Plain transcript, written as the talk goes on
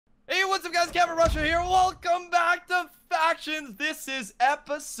what's up guys, Kevin Rusher here. Welcome back to Factions. This is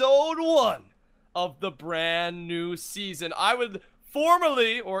episode 1 of the brand new season. I would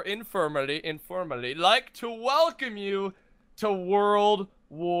formally or informally like to welcome you to World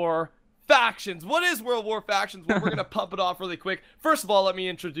War Factions. What is World War Factions? Well, we're going to pump it off really quick. First of all, let me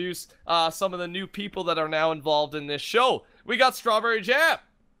introduce some of the new people that are now involved in this show. We got Strawberry Jam.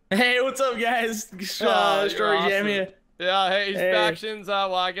 Hey, what's up, guys? Strawberry awesome. Jam here. Yeah, hey, Hey. Factions.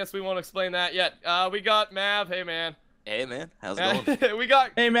 Well, I guess we won't explain that yet. We got Mav. Hey, man. Hey man, how's it going? We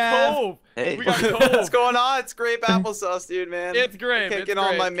got Hey, Mav. Cove. Hey, We got What's Cove. going on? It's grape applesauce, dude, man. It's great. Kicking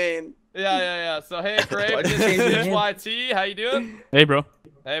on my main. Yeah. So, hey, Grape. Why'd you This change your is name? YT. How you doing? Hey, bro.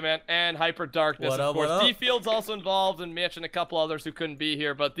 Hey, man. And Hyper Darkness, What of up, course. what up? D-Field's also involved, and Mitch and a couple others who couldn't be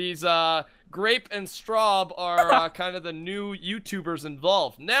here. But these Grape and Straub are kind of the new YouTubers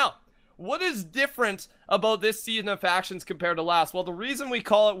involved. Now, what is different about this season of Factions compared to last? Well, the reason we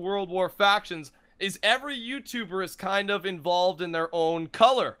call it World War Factions is every YouTuber is kind of involved in their own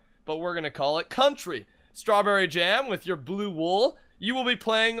color, but we're going to call it country. Strawberry Jam with your blue wool, you will be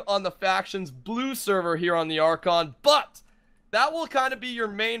playing on the Factions blue server here on the Archon, but that will kind of be your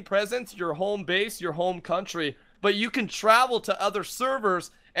main presence, your home base, your home country, but you can travel to other servers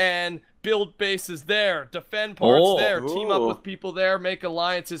and build bases there, defend parts there, team up ooh. with people there, make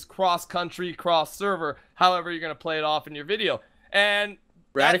alliances cross-country, cross-server, however you're going to play it off in your video. And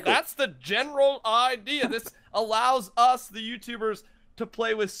Radical. that's the general idea. This allows us, the YouTubers, to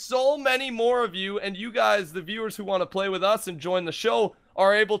play with so many more of you, and you guys, the viewers who want to play with us and join the show,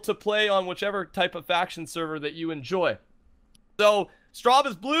 are able to play on whichever type of faction server that you enjoy. So, Straub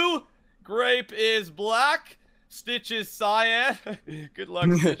is blue, Grape is black, Stitch is cyan. Good luck,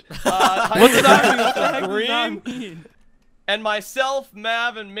 Stitch. What's that? Green. And myself,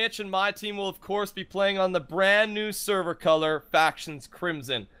 Mav, and Mitch, and my team will, of course, be playing on the brand new server color, Factions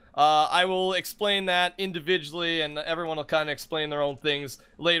Crimson. I will explain that individually, and everyone will kind of explain their own things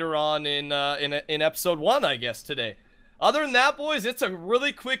later on in episode 1, I guess, today. Other than that, boys, it's a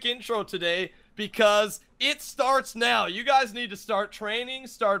really quick intro today because it starts now. You guys need to start training,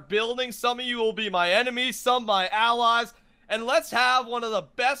 start building. Some of you will be my enemies, some my allies, and let's have the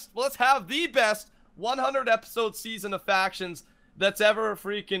best 100 episode season of Factions that's ever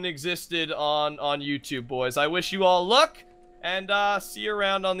freaking existed on YouTube, boys. I wish you all luck, and see you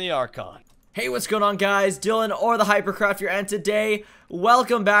around on the Archon. Hey, what's going on, guys? Dylan or the Hypercraft here, and today,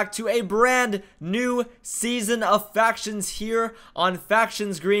 welcome back to a brand new season of Factions here on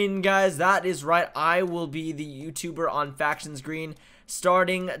Factions Green, guys. That is right, I will be the YouTuber on Factions Green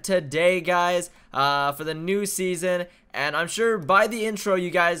starting today, guys, for the new season. And I'm sure by the intro, you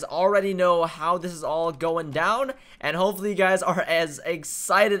guys already know how this is all going down. And hopefully you guys are as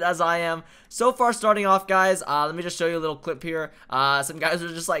excited as I am. So far, starting off, guys, let me just show you a little clip here. Some guys are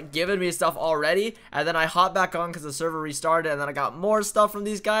just like giving me stuff already. And then I hop back on because the server restarted. And then I got more stuff from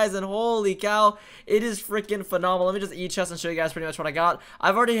these guys. And holy cow, it is freaking phenomenal. Let me just eat chest and show you guys pretty much what I got.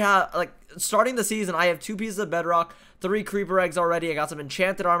 I've already had, like, starting the season, I have 2 pieces of bedrock, 3 creeper eggs already. I got some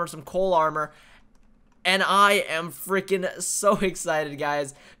enchanted armor, some coal armor. And I am freaking so excited,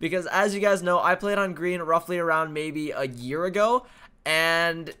 guys, because as you guys know, I played on green roughly around maybe a year ago,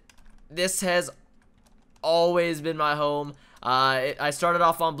 and this has always been my home. I started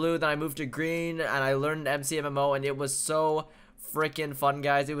off on blue, then I moved to green, and I learned MCMMO, and it was so freaking fun,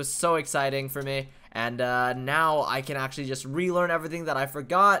 guys. It was so exciting for me, and now I can actually just relearn everything that I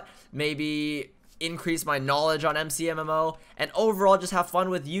forgot, maybe increase my knowledge on MCMMO, and overall just have fun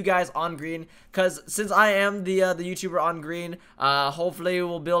with you guys on green, because since I am the YouTuber on green, hopefully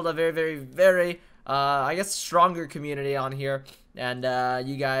we'll build a very I guess stronger community on here, and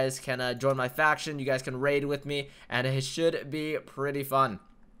you guys can join my faction, you guys can raid with me, and it should be pretty fun.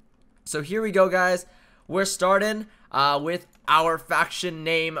 So here we go, guys. We're starting with our faction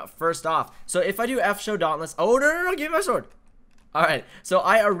name first off. So if I do F show Dauntless, oh no, give me my sword. Alright, so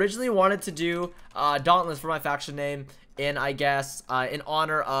I originally wanted to do Dauntless for my faction name in, I guess, in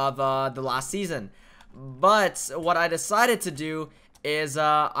honor of the last season. But what I decided to do is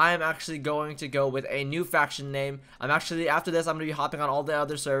I'm actually going to go with a new faction name. After this, I'm going to be hopping on all the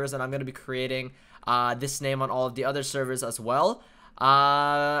other servers, and I'm going to be creating this name on all of the other servers as well.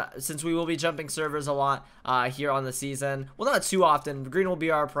 Since we will be jumping servers a lot here on the season. Well, not too often. Green will be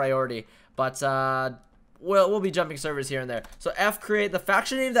our priority, but we'll be jumping servers here and there. So F create. The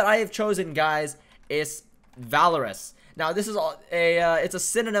faction name that I have chosen, guys, is Valorous. Now this is it's a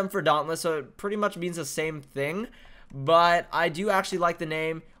synonym for Dauntless, so it pretty much means the same thing. But I do actually like the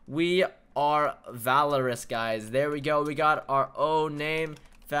name. We are Valorous, guys. There we go. We got our own name.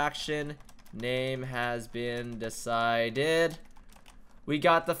 Faction name has been decided. we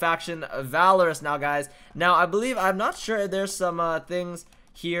got the faction Valorous now, guys. Now, I believe, I'm not sure, there's some things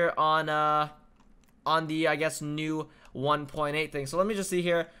here on the, I guess, new 1.8 thing. So let me just see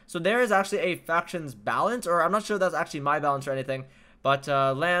here. So there is actually a factions balance, or I'm not sure if that's actually my balance or anything. But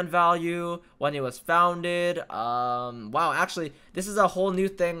land value, when it was founded, wow, actually, this is a whole new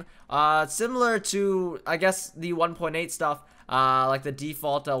thing, similar to, I guess, the 1.8 stuff, like the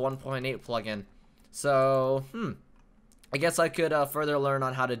default 1.8 plugin. So, I guess I could further learn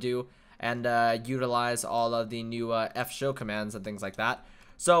on how to do and utilize all of the new fshow commands and things like that.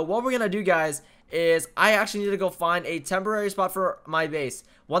 So what we're gonna do, guys, is I actually need to go find a temporary spot for my base.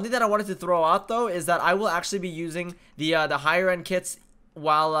 One thing that I wanted to throw out, though, is that I will actually be using the higher end kits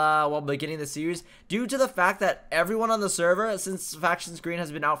while beginning the series, due to the fact that everyone on the server, since Factions Green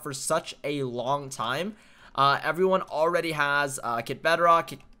has been out for such a long time, everyone already has kit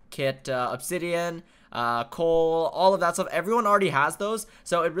Bedrock, kit Obsidian, coal, all of that stuff. Everyone already has those,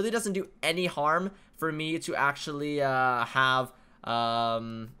 so it really doesn't do any harm for me to actually have,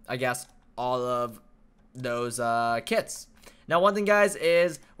 I guess, all of those kits. Now, one thing, guys,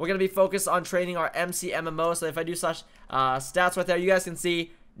 is we're going to be focused on training our MC MMO. So if I do slash stats right there, you guys can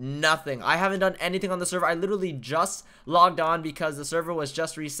see nothing. I haven't done anything on the server. I literally just logged on because the server was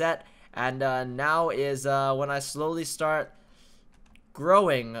just reset. And now is when I slowly start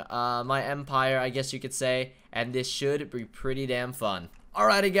growing my empire, I guess you could say. And this should be pretty damn fun.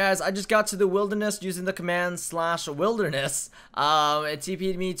 Alrighty, guys, I just got to the wilderness using the command /wilderness. It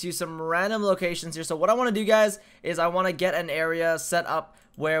TP'd me to some random locations here. So what I want to do, guys, is I want to get an area set up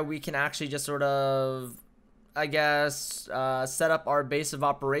where we can actually just sort of, I guess, set up our base of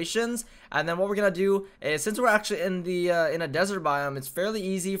operations. And then what we're gonna do is, since we're actually in the in a desert biome, it's fairly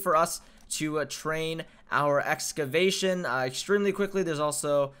easy for us to train our excavation extremely quickly. There's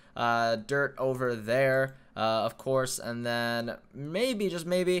also dirt over there. Of course, and then maybe, just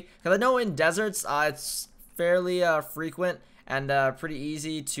maybe, because I know in deserts it's fairly frequent and pretty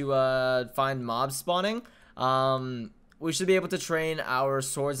easy to find mobs spawning. We should be able to train our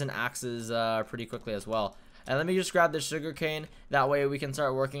swords and axes pretty quickly as well. And let me just grab the sugarcane, that way we can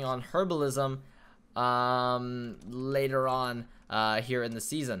start working on herbalism later on here in the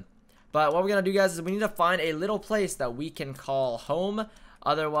season. But what we're gonna do, guys, is we need to find a little place that we can call home.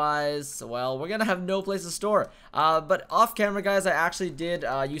 Otherwise, well, we're gonna have no place to store. But off camera, guys, I actually did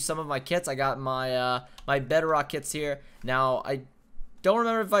use some of my kits. I got my my bedrock kits here. Now, I don't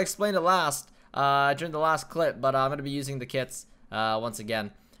remember if I explained it last during the last clip, but I'm gonna be using the kits once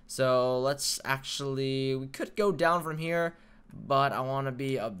again. So let's actually, we could go down from here, but I want to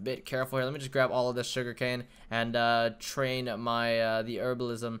be a bit careful here. Let me just grab all of this sugarcane and train my the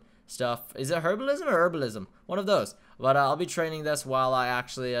herbalism stuff. Is it herbalism or herbalism? One of those. But I'll be training this while I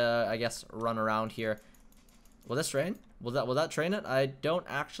actually, I guess, run around here. Will this train? Will that train it? I don't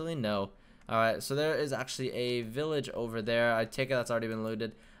actually know. Alright, so there is actually a village over there. I take it that's already been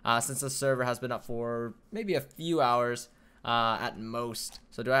looted. Since the server has been up for maybe a few hours at most.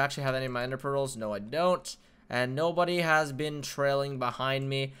 So do I actually have any of my ender pearls? No, I don't. And nobody has been trailing behind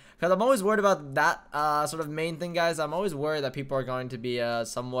me. Because I'm always worried about that sort of main thing, guys. I'm always worried that people are going to be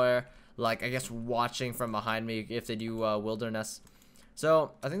somewhere, like, I guess, watching from behind me if they do wilderness.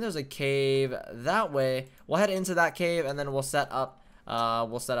 So I think there's a cave that way. We'll head into that cave and then we'll set up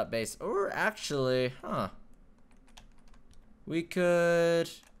base. Or actually, we could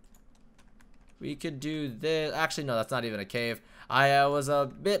do this. Actually, no, that's not even a cave. I was a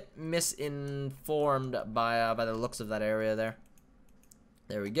bit misinformed by the looks of that area there.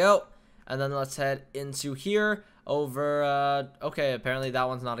 There we go. And then let's head into here. Over, okay, apparently that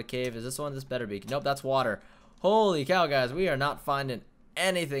one's not a cave. Is this one? This better be. Nope, that's water. Holy cow, guys, we are not finding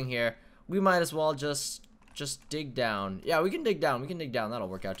anything here. We might as well just dig down. Yeah, we can dig down. We can dig down. That'll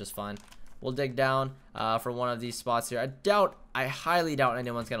work out just fine. We'll dig down for one of these spots here. I highly doubt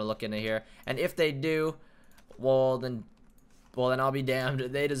anyone's gonna look into here. And if they do, well then I'll be damned.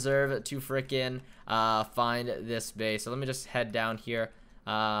 They deserve to frickin' find this base. So let me just head down here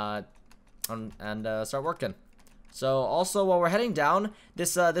and start working. So also, while we're heading down,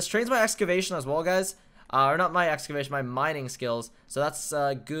 this trains my excavation as well, guys. Or not my excavation, my mining skills. So that's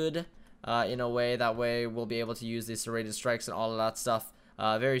good in a way. That way we'll be able to use these serrated strikes and all of that stuff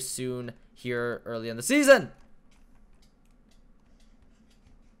very soon here early in the season.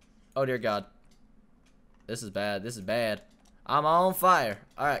 Oh dear God. This is bad. This is bad. I'm on fire.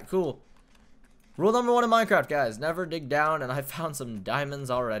 Alright, cool. Rule number 1 in Minecraft, guys. Never dig down, and I found some diamonds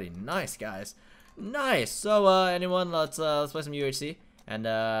already. Nice, guys. Nice. So, anyone, let's play some UHC, and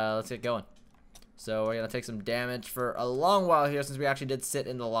let's get going. So, we're gonna take some damage for a long while here, since we actually did sit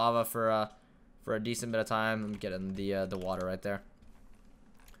in the lava for a decent bit of time. Let me get in the water right there.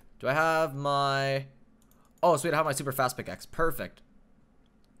 Do I have my... Oh, sweet, I have my super fast pickaxe. Perfect.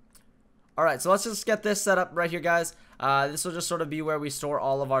 Alright, so let's just get this set up right here, guys. This will just sort of be where we store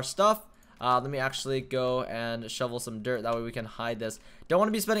all of our stuff. Let me actually go and shovel some dirt. That way we can hide this. Don't want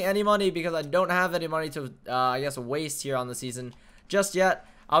to be spending any money because I don't have any money to, I guess, waste here on the season just yet.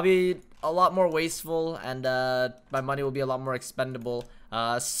 I'll be a lot more wasteful, and my money will be a lot more expendable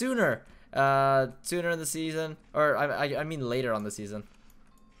sooner in the season, or I mean later on the season.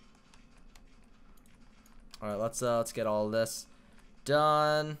 All right, let's get all this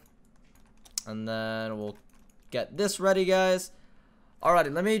done, and then we'll get this ready, guys.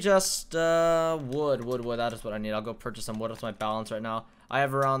 Alrighty, let me just wood. That is what I need. I'll go purchase some wood. What's my balance right now? I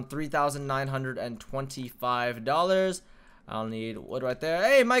have around $3,925. I'll need wood right there.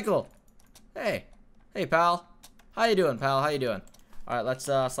 Hey, Michael. Hey, pal. How you doing, pal? How you doing? All right, let's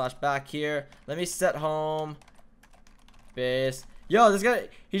slash back here. Let me set home base. Yo, this guy,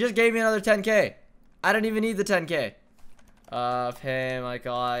 he just gave me another 10K. I didn't even need the 10K. Hey,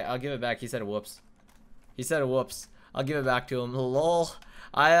 Michael, I'll give it back. He said whoops. He said whoops. I'll give it back to him. Lol.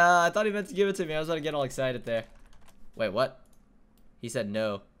 I thought he meant to give it to me. I was about to get all excited there. Wait, what? He said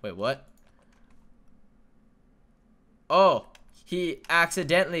no. Wait, what? Oh, he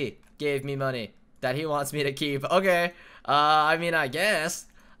accidentally gave me money that he wants me to keep. Okay. I mean, I guess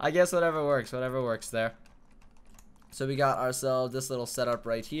whatever works. Whatever works there. So we got ourselves this little setup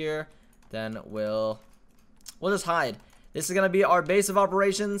right here. Then we'll just hide. This is going to be our base of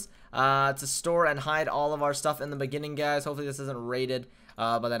operations to store and hide all of our stuff in the beginning, guys. Hopefully this isn't raided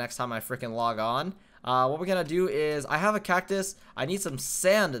by the next time I freaking log on. What we're going to do is, I have a cactus. I need some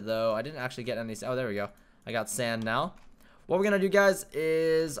sand, though. I didn't actually get any sand. Oh, there we go. I got sand now. What we're going to do, guys,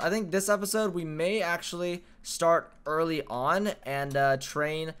 is I think this episode we may actually start early on and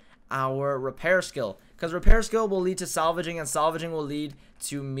train our repair skill. Because repair skill will lead to salvaging, and salvaging will lead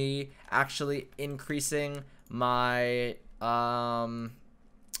to me actually increasing my I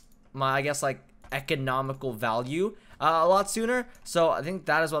guess like economical value a lot sooner. So I think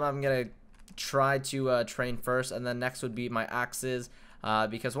that is what I'm gonna try to train first, and then next would be my axes,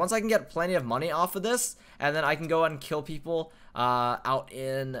 because once I can get plenty of money off of this, and then I can go and kill people out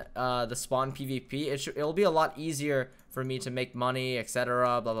in the spawn PvP, it'll be a lot easier for me to make money,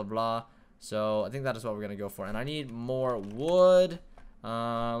 etc. Blah blah blah. So I think that is what we're gonna go for, and I need more wood.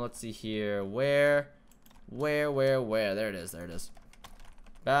 Let's see here. Where? There it is.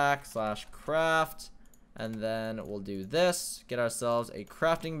 /craft, and then we'll do this. Get ourselves a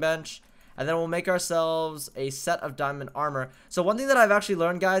crafting bench, and then we'll make ourselves a set of diamond armor. So one thing that I've actually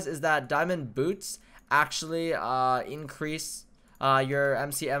learned, guys, is that diamond boots actually increase your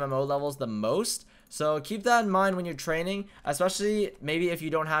MC MMO levels the most. So keep that in mind when you're training, especially maybe if you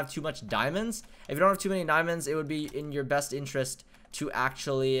don't have too much diamonds. If you don't have too many diamonds, it would be in your best interest to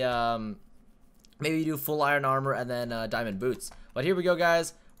actually maybe do full iron armor and then diamond boots. But here we go,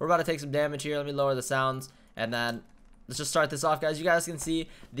 guys. We're about to take some damage here. Let me lower the sounds, and then let's just start this off, guys. You guys can see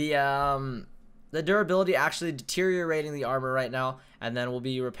the durability actually deteriorating the armor right now, and then we'll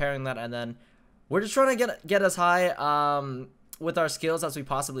be repairing that, and then we're just trying to get as high with our skills as we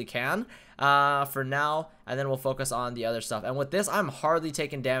possibly can for now, and then we'll focus on the other stuff. And with this, I'm hardly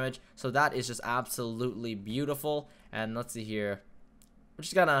taking damage, so that is just absolutely beautiful. And let's see here. We're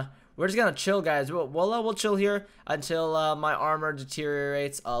just gonna chill, guys. We'll chill here until my armor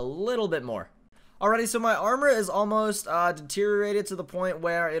deteriorates a little bit more. Alrighty, so my armor is almost deteriorated to the point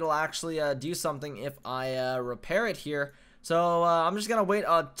where it'll actually do something if I repair it here. So I'm just gonna wait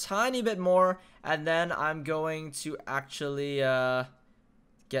a tiny bit more, and then I'm going to actually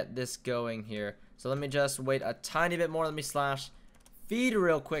get this going here. So let me just wait a tiny bit more. Let me slash feed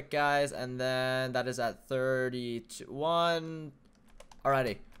real quick, guys, and then that is at 31.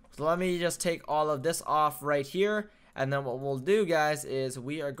 Alrighty, so let me just take all of this off right here, and then what we'll do, guys, is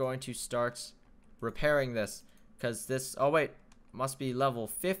we are going to start repairing this, because this, oh wait, must be level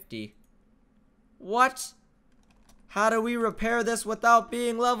 50. What? How do we repair this without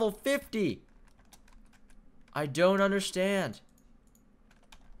being level 50? I don't understand.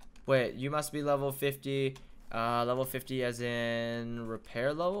 Wait, you must be level 50. Level 50 as in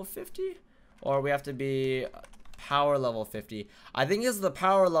repair level 50? Or we have to be power level 50. I think it's the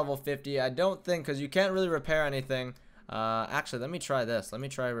power level 50. I don't think, because you can't really repair anything. Actually, let me try this. Let me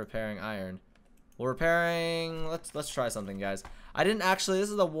try repairing iron. Well, repairing, let's try something, guys. I didn't actually, this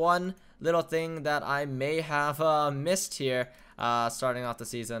is the one little thing that I may have missed here starting off the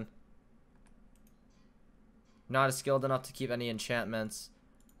season. Not skilled enough to keep any enchantments.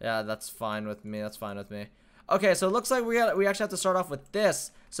 Yeah, that's fine with me. That's fine with me. Okay, so it looks like we actually have to start off with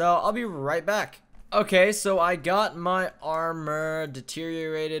this. So I'll be right back. Okay, so I got my armor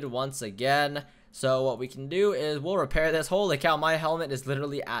deteriorated once again. So what we can do is we'll repair this. Holy cow, my helmet is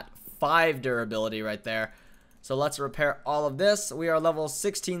literally at 5 durability right there. So let's repair all of this. We are level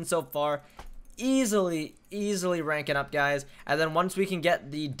 16 so far. Easily ranking up, guys. And then once we can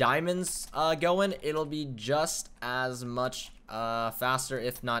get the diamonds going, it'll be just as much faster,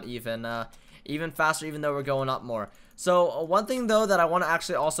 if not even faster, even though we're going up more. So one thing though that I want to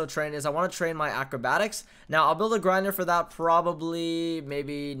actually also train is I want to train my acrobatics. Now I'll build a grinder for that probably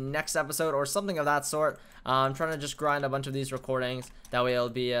maybe next episode or something of that sort. I'm trying to just grind a bunch of these recordings. That way it'll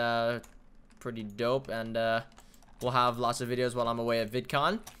be pretty dope, and we'll have lots of videos while I'm away at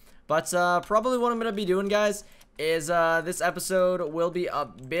VidCon. But probably what I'm going to be doing, guys, is this episode will be a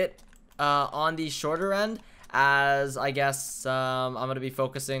bit on the shorter end, as I guess I'm going to be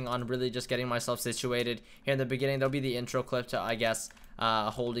focusing on really just getting myself situated here in the beginning. There'll be the intro clip to, I guess,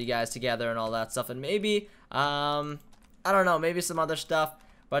 hold you guys together and all that stuff, and maybe, I don't know, maybe some other stuff,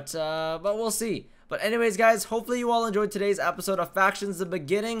 but we'll see. But anyways, guys, hopefully you all enjoyed today's episode of Factions. The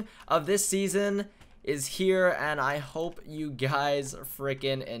beginning of this season is here, and I hope you guys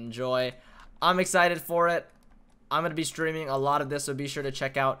freaking enjoy. I'm excited for it. I'm going to be streaming a lot of this, so be sure to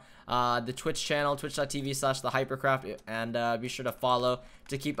check out the Twitch channel, twitch.tv/thehypercraft, and be sure to follow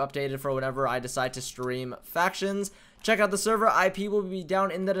to keep updated for whenever I decide to stream Factions. Check out the server. IP will be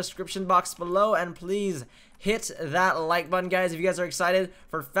down in the description box below, and please hit that like button, guys, if you guys are excited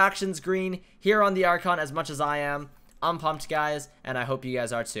for Factions Green here on the Archon as much as I am. I'm pumped, guys, and I hope you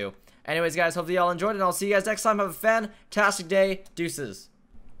guys are too. Anyways, guys, hopefully y'all enjoyed, and I'll see you guys next time. Have a fantastic day. Deuces.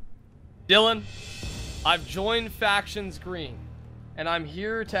 Dylan, I've joined Factions Green, and I'm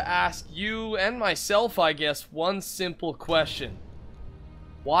here to ask you and myself, I guess, one simple question.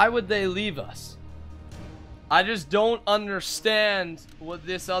 Why would they leave us? I just don't understand what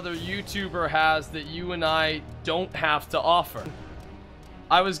this other YouTuber has that you and I don't have to offer.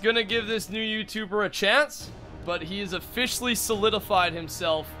 I was gonna give this new YouTuber a chance, but he has officially solidified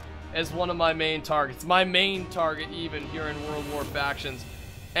himself as one of my main targets. My main target even here in World War Factions.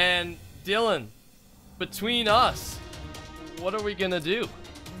 And Dylan, between us, what are we gonna do?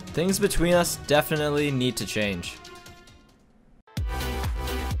 Things between us definitely need to change.